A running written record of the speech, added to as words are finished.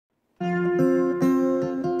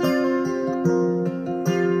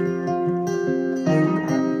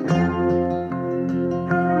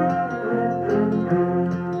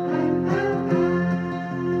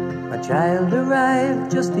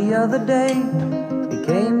other day. He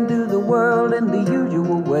came to the world in the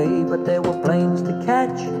usual way, but there were planes to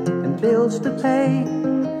catch and bills to pay.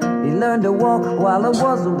 He learned to walk while I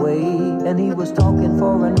was away, and he was talking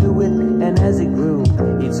for I knew it. And as he grew,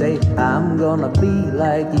 he'd say, I'm gonna be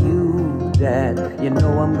like you, Dad. You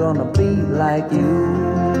know I'm gonna be like you.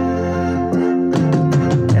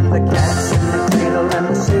 And the cat's in the cradle and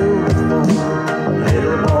the silver spoon,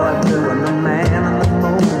 little boy blue and the man on the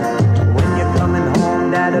moon. When you're coming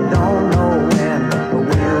home, Dad, I don't know when, but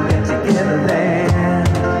we'll get together then.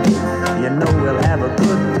 You know we'll have a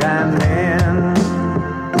good time then.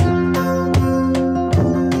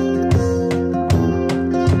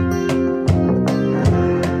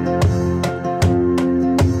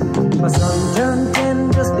 My son turned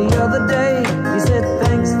 10 just the other day. He said,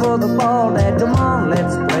 thanks for the ball, Dad, come on,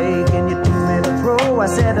 let's play. Can you teach me to throw? I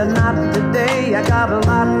said, not today, I got a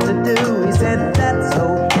lot to do. He said, that's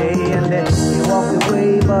okay, and then he walked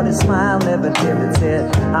away, but his smile never dimmed. He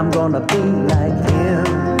said, I'm gonna be like him,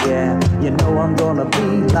 yeah, you know I'm gonna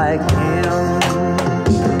be like him.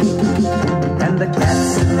 And the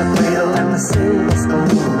cat's in the cradle and the silver spoon,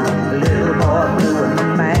 the little boy blue and the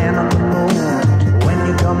man on the moon.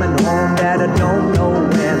 Coming home, Dad, I don't know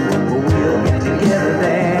when, but we'll get together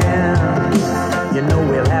then. You know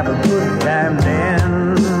we'll have a good time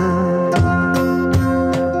then.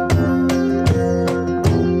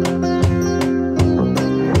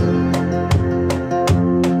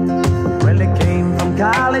 Well, he came from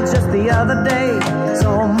college just the other day,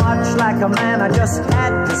 so much like a man I just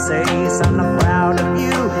had to say, son, I'm proud of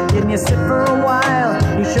you. Can you sit for a while?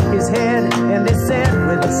 He shook his head and he said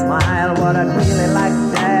with a smile, what I'd really like,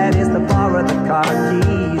 Dad, is to borrow the car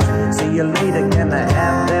keys. See you later, can I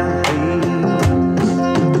have them please?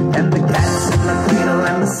 And the cat's in the cradle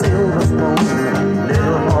and the silver spoon,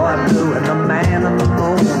 little boy blue and the man on the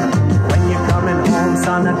moon. When you're coming home,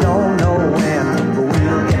 son, I don't know when, but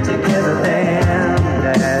we'll get together then,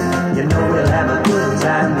 Dad. You know we'll have a good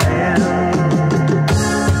time then.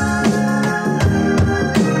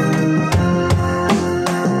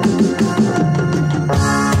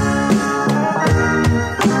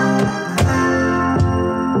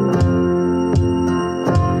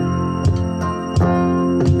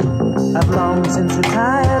 I've long since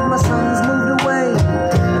retired, my son's moved away.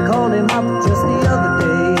 I called him up just the other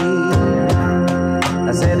day.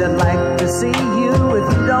 I said, I'd like to see you if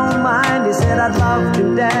you don't mind. He said, I'd love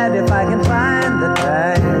to, Dad, if I can find the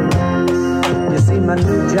time. You see, my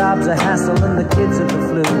new job's a hassle and the kids are the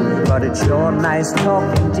flu, but it's sure nice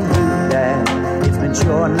talking to you, Dad. It's been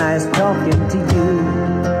sure nice talking to you.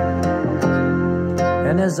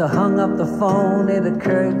 And as I hung up the phone, it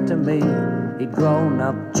occurred to me, he'd grown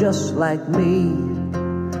up just like me.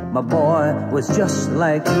 My boy was just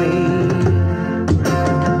like me.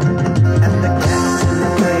 And the cat's in the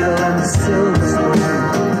cradle and the silver